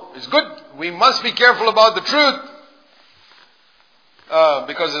 It's good. We must be careful about the truth.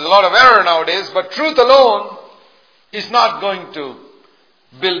 Because there's a lot of error nowadays. But truth alone is not going to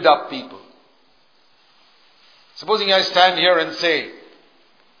build up people. Supposing I stand here and say,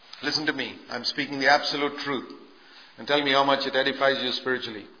 listen to me, I'm speaking the absolute truth. And tell me how much it edifies you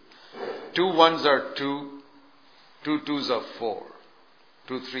spiritually. 2 ones are 2. 2 twos are 4.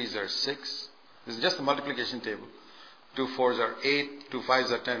 2 threes are 6. This is just the multiplication table. 2 fours are 8. 2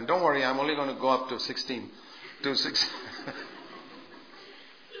 fives are 10. Don't worry, I'm only going to go up to 16. 2 6.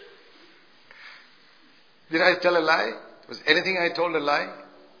 Did I tell a lie? Was anything I told a lie?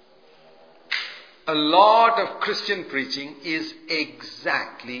 A lot of Christian preaching is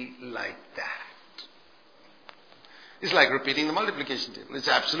exactly like that. It's like repeating the multiplication table. It's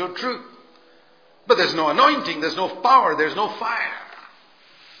absolute truth. But there's no anointing, there's no power, there's no fire.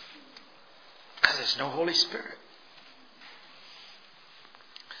 Because there's no Holy Spirit.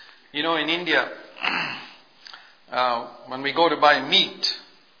 In India, when we go to buy meat,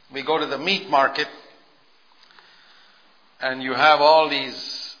 we go to the meat market and you have all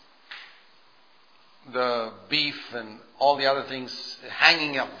the beef and all the other things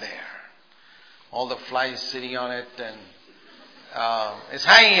hanging up there. All the flies sitting on it and it's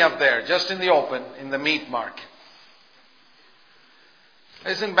hanging up there just in the open in the meat market.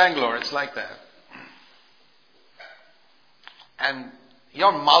 It's in Bangalore, it's like that. And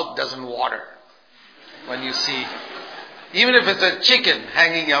your mouth doesn't water when you see, even if it's a chicken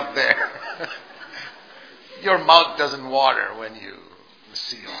hanging up there, your mouth doesn't water when you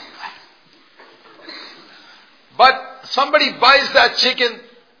see all that. But somebody buys that chicken,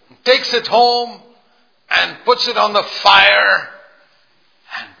 takes it home, and puts it on the fire.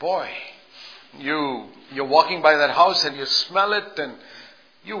 And boy, you're walking by that house and you smell it and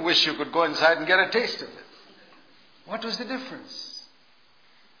you wish you could go inside and get a taste of it. What was the difference?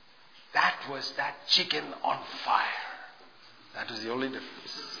 That was that chicken on fire. That was the only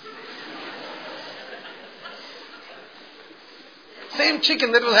difference. Same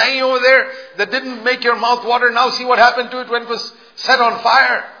chicken that was hanging over there that didn't make your mouth water. Now see what happened to it when it was set on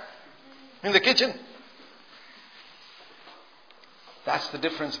fire in the kitchen. That's the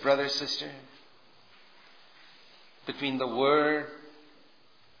difference, brother, sister, between the Word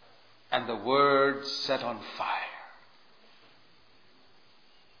and the Word set on fire.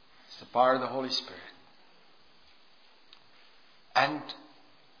 It's the power of the Holy Spirit. And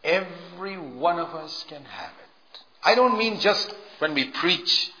every one of us can have it. I don't mean just when we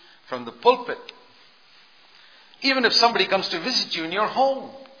preach from the pulpit. Even if somebody comes to visit you in your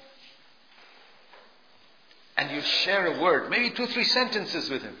home and you share a word, maybe 2, 3 sentences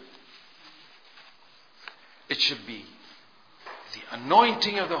with him, it should be the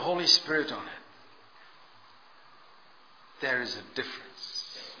anointing of the Holy Spirit on it. There is a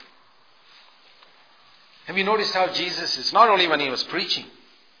difference. Have you noticed how Jesus is, not only when he was preaching,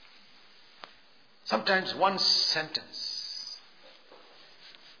 sometimes one sentence,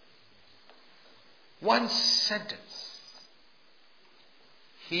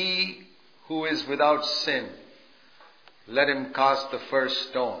 he who is without sin, let him cast the first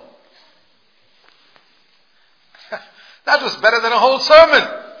stone. That was better than a whole sermon.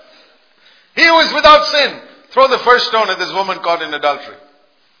 He who is without sin, throw the first stone at this woman caught in adultery.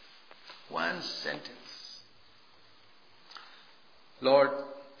 One sentence. Lord,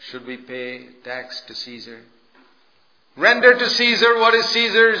 should we pay tax to Caesar? Render to Caesar what is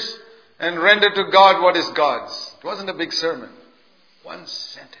Caesar's, and render to God what is God's. It wasn't a big sermon. One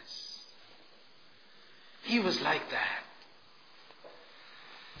sentence. He was like that.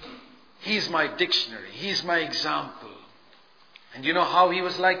 He's my dictionary. He's my example. And you know how he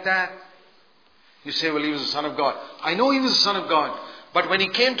was like that? You say, well, he was the Son of God. I know he was the Son of God. But when he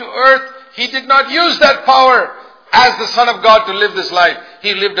came to earth, he did not use that power as the Son of God to live this life.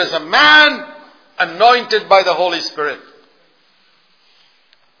 He lived as a man anointed by the Holy Spirit.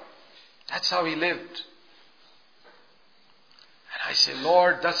 That's how he lived. And I say,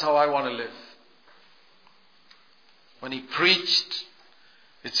 Lord, that's how I want to live. When he preached,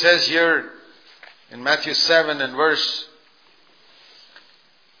 it says here in Matthew 7 and verse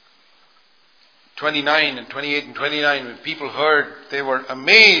 29 and 28 and 29, when people heard, they were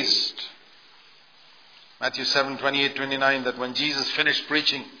amazed. Matthew 7, 28, 29, that when Jesus finished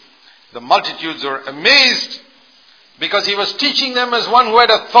preaching, the multitudes were amazed because he was teaching them as one who had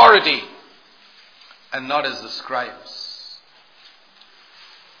authority and not as the scribes.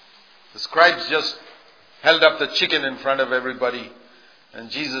 The scribes just held up the chicken in front of everybody, and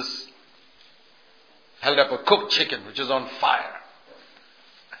Jesus held up a cooked chicken which was on fire.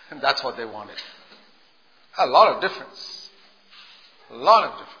 And that's what they wanted. A lot of difference. A lot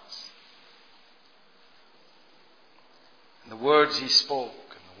of difference. And the words he spoke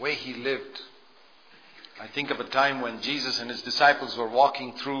and the way he lived. I think of a time when Jesus and his disciples were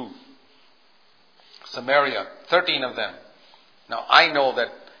walking through Samaria, 13 of them. Now I know that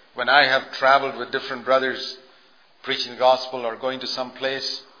when I have traveled with different brothers preaching the gospel or going to some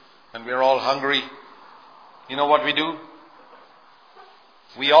place and we're all hungry, you know what we do?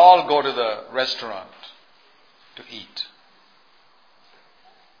 We all go to the restaurant to eat.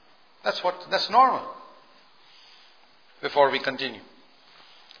 That's normal. Before we continue.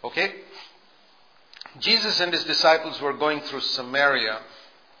 Okay? Jesus and his disciples were going through Samaria,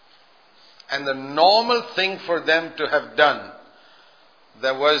 and the normal thing for them to have done,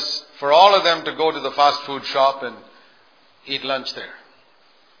 there was for all of them to go to the fast food shop and eat lunch there.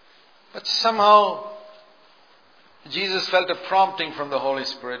 But somehow Jesus felt a prompting from the Holy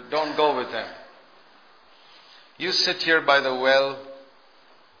Spirit. Don't go with them. You sit here by the well.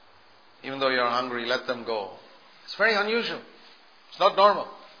 Even though you're hungry, let them go. It's very unusual. It's not normal.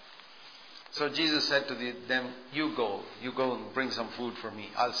 So Jesus said to them, you go and bring some food for me.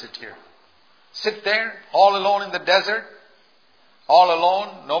 I'll sit here. Sit there, all alone in the desert. All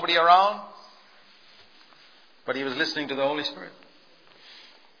alone, nobody around. But he was listening to the Holy Spirit.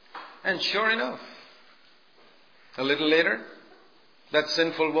 And sure enough, a little later, that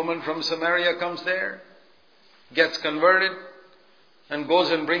sinful woman from Samaria comes there, gets converted, and goes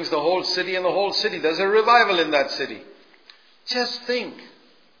and brings the whole city, and the whole city, there's a revival in that city. Just think,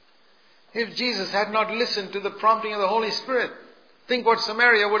 if Jesus had not listened to the prompting of the Holy Spirit, think what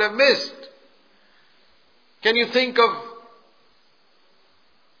Samaria would have missed. Can you think of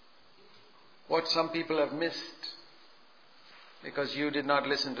what some people have missed because you did not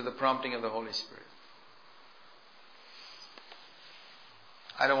listen to the prompting of the Holy Spirit?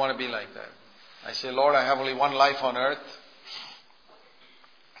 I don't want to be like that. I say, Lord, I have only one life on earth,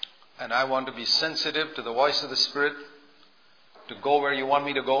 and I want to be sensitive to the voice of the Spirit, to go where you want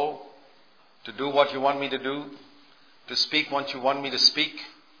me to go, to do what you want me to do, to speak what you want me to speak.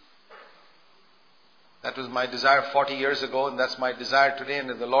 That was my desire 40 years ago, and that's my desire today. And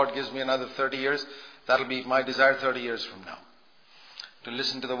if the Lord gives me another 30 years, that'll be my desire 30 years from now. To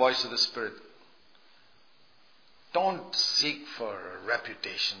listen to the voice of the Spirit. Don't seek for a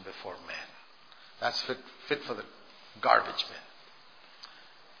reputation before men. That's fit for the garbage bin.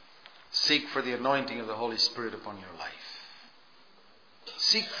 Seek for the anointing of the Holy Spirit upon your life.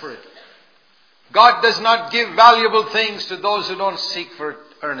 Seek for it. God does not give valuable things to those who don't seek for it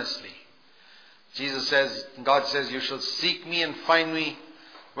earnestly. Jesus says, God says, you shall seek me and find me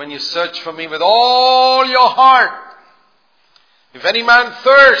when you search for me with all your heart. If any man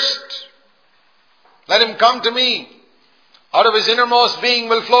thirst, let him come to me. Out of his innermost being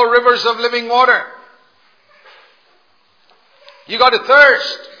will flow rivers of living water. You got to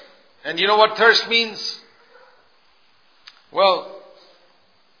thirst. And you know what thirst means? Well,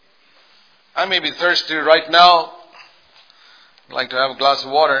 I may be thirsty right now. I'd like to have a glass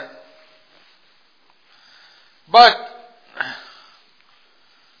of water. But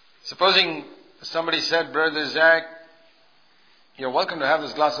supposing somebody said, Brother Zach, you're welcome to have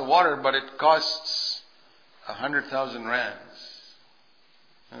this glass of water, but it costs 100,000 rands.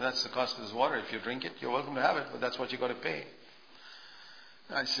 And that's the cost of this water. If you drink it, you're welcome to have it, but that's what you got to pay.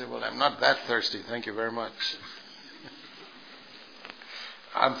 I said, well, I'm not that thirsty. Thank you very much.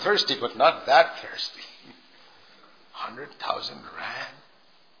 I'm thirsty, but not that thirsty. 100,000 rand.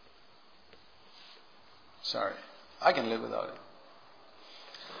 Sorry, I can live without it.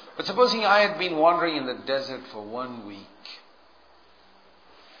 But supposing I had been wandering in the desert for 1 week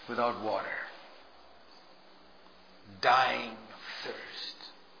without water, dying of thirst.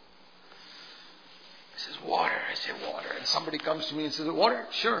 He says, water. I say, water. And somebody comes to me and says, water?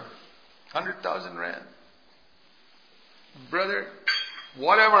 Sure. 100,000 rand. Brother,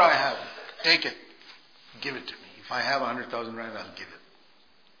 whatever I have, take it. Give it to me. If I have 100,000 rand, I'll give it.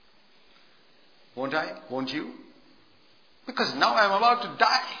 Won't I? Won't you? Because now I'm about to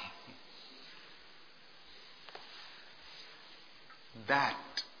die. That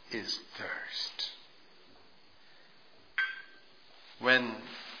is thirst.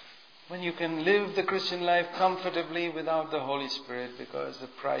 When you can live the Christian life comfortably without the Holy Spirit because the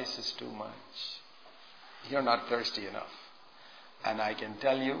price is too much, you're not thirsty enough. And I can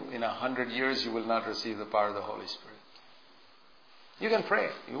tell you, in 100 years you will not receive the power of the Holy Spirit. You can pray,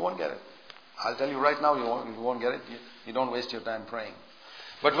 you won't get it. I'll tell you right now, you won't get it. You don't waste your time praying.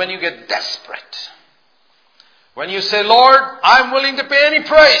 But when you get desperate, when you say, Lord, I'm willing to pay any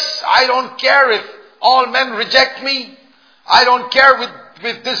price. I don't care if all men reject me. I don't care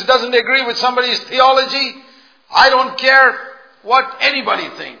if this doesn't agree with somebody's theology, I don't care what anybody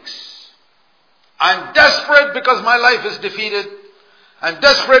thinks. I'm desperate because my life is defeated. I'm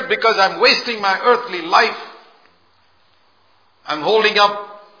desperate because I'm wasting my earthly life. I'm holding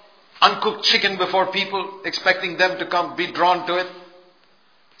up uncooked chicken before people, expecting them to come, be drawn to it.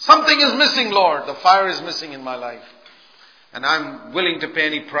 Something is missing, Lord. The fire is missing in my life. And I'm willing to pay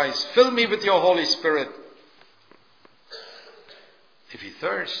any price. Fill me with your Holy Spirit. If he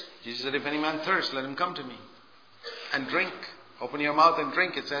thirsts, Jesus said, if any man thirsts, let him come to me and drink. Open your mouth and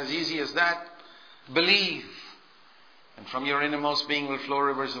drink. It's as easy as that. Believe. And from your innermost being will flow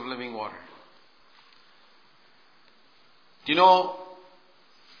rivers of living water. Do you know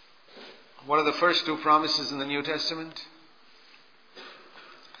what are the first two promises in the New Testament?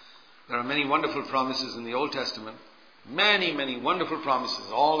 There are many wonderful promises in the Old Testament. Many, many wonderful promises.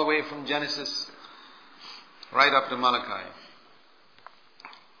 All the way from Genesis right up to Malachi.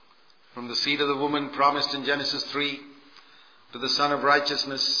 From the seed of the woman promised in Genesis 3 to the Son of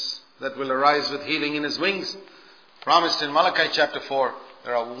Righteousness that will arise with healing in his wings, promised in Malachi chapter 4.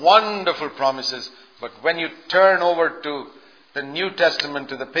 There are wonderful promises, but when you turn over to the New Testament,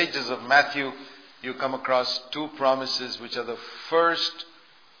 to the pages of Matthew, you come across two promises which are the first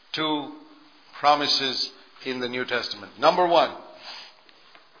two promises in the New Testament. Number one,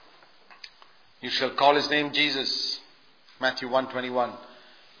 you shall call his name Jesus, Matthew 1:21,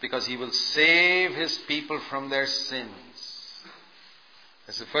 because he will save his people from their sins.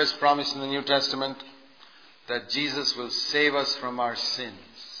 That's the first promise in the New Testament, that Jesus will save us from our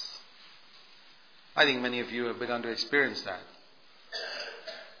sins. I think many of you have begun to experience that.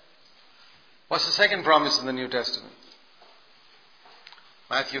 What's the second promise in the New Testament?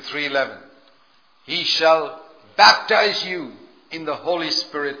 Matthew 3:11. He shall baptize you in the Holy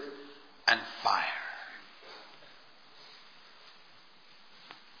Spirit and fire.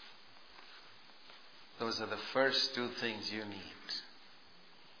 Those are the first two things you need.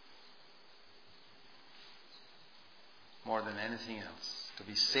 More than anything else. To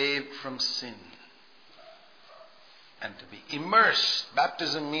be saved from sin. And to be immersed.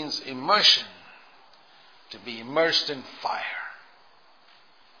 Baptism means immersion. To be immersed in fire.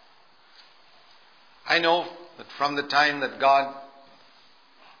 I know that from the time that God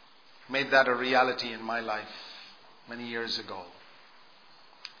made that a reality in my life many years ago,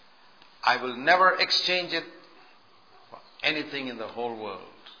 I will never exchange it for anything in the whole world.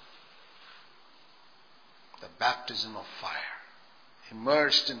 The baptism of fire.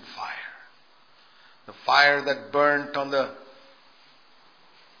 Immersed in fire. The fire that burnt on in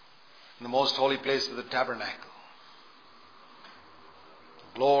the most holy place of the tabernacle.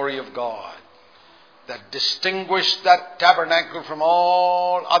 The glory of God that distinguished that tabernacle from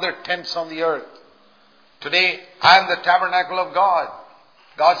all other tents on the earth. Today, I am the tabernacle of God,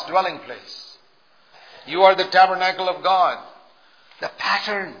 God's dwelling place. You are the tabernacle of God. The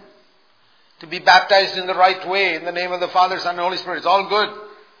pattern to be baptized in the right way, in the name of the Father, Son, and Holy Spirit. It's all good.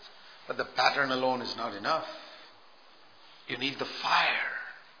 But the pattern alone is not enough. You need the fire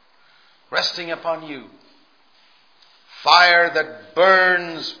resting upon you. Fire that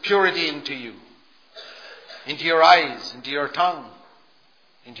burns purity into you. Into your eyes, into your tongue,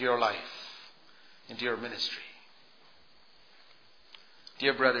 into your life, into your ministry.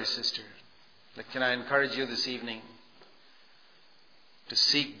 Dear brother, sister, can I encourage you this evening to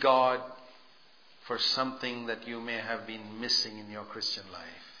seek God for something that you may have been missing in your Christian life.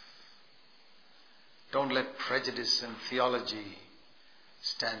 Don't let prejudice and theology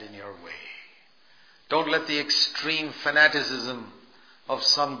stand in your way. Don't let the extreme fanaticism of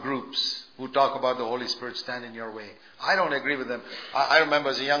some groups who talk about the Holy Spirit stand in your way. I don't agree with them. I remember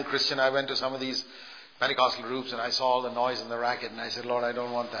as a young Christian, I went to some of these Pentecostal groups and I saw all the noise and the racket and I said, Lord, I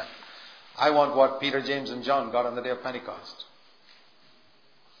don't want that. I want what Peter, James and John got on the day of Pentecost.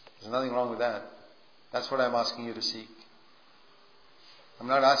 There's nothing wrong with that. That's what I'm asking you to seek. I'm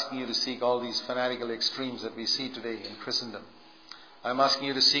not asking you to seek all these fanatical extremes that we see today in Christendom. I'm asking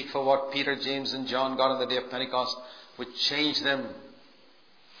you to seek for what Peter, James and John got on the day of Pentecost, which changed them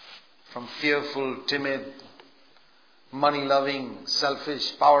from fearful, timid, money-loving,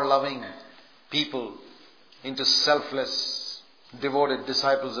 selfish, power-loving people into selfless, devoted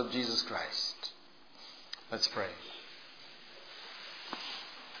disciples of Jesus Christ. Let's pray.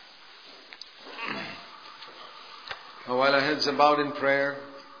 While our heads are bowed in prayer,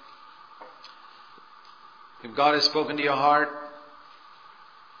 if God has spoken to your heart,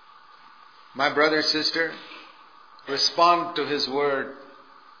 my brother, sister, respond to His word.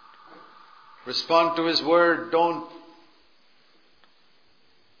 Respond to His word. Don't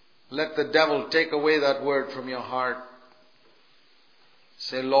let the devil take away that word from your heart.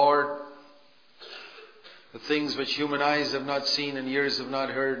 Say, Lord, the things which human eyes have not seen and ears have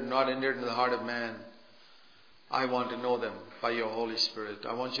not heard and not entered into the heart of man, I want to know them by your Holy Spirit.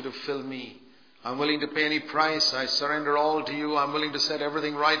 I want you to fill me. I'm willing to pay any price. I surrender all to you. I'm willing to set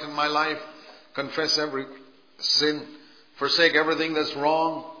everything right in my life. Confess every sin. Forsake everything that's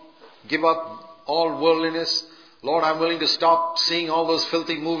wrong. Give up all worldliness. Lord, I'm willing to stop seeing all those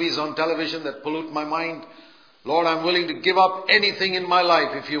filthy movies on television that pollute my mind. Lord, I'm willing to give up anything in my life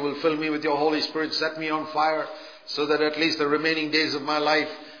if you will fill me with your Holy Spirit. Set me on fire so that at least the remaining days of my life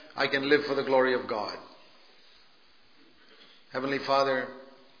I can live for the glory of God. Heavenly Father,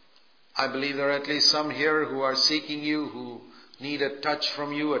 I believe there are at least some here who are seeking you, who need a touch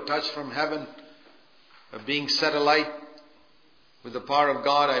from you, a touch from heaven, of being set alight with the power of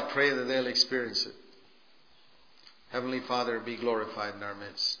God. I pray that they'll experience it. Heavenly Father, be glorified in our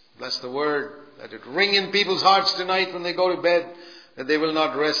midst. Bless the word, let it ring in people's hearts tonight when they go to bed, that they will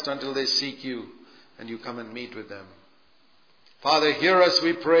not rest until they seek you and you come and meet with them. Father, hear us,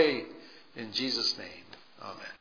 we pray, in Jesus' name. Amen.